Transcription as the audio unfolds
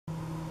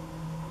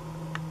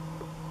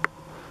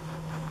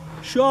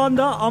Şu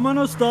anda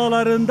Amanos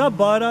Dağları'nda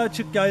Bağrı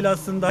Açık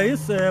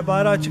Yaylası'ndayız.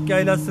 Bağrı Açık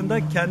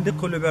Yaylası'nda kendi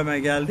kulübeme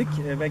geldik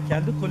ve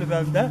kendi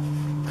kulübemde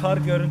kar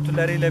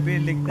görüntüleriyle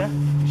birlikte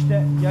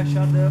işte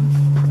yaşadığım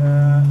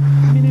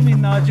mini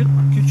minnacık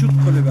küçük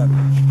kulübem.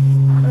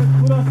 Evet,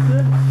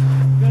 burası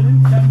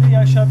benim kendi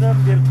yaşadığım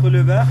bir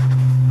kulübe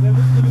ve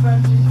bu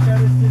kulübenin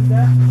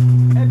içerisinde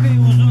epey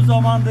uzun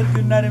zamandır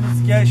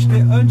günlerimiz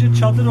geçti. Önce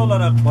çadır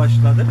olarak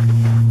başladık.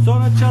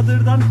 Sonra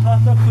çadırdan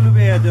tahta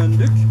kulübeye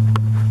döndük.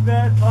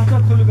 Ve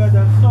tahta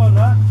kulübeden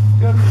sonra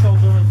görmüş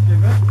olduğunuz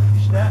gibi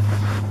işte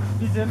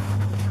bizim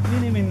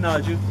mini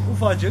minnacık,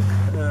 ufacık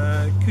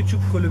küçük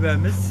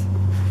kulübemiz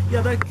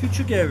ya da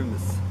küçük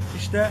evimiz.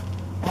 İşte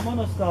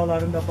Amanos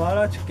Dağları'nda Bağrı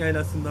Açık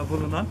Yaylası'nda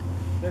bulunan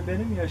ve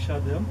benim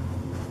yaşadığım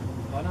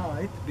bana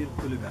ait bir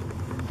kulübe.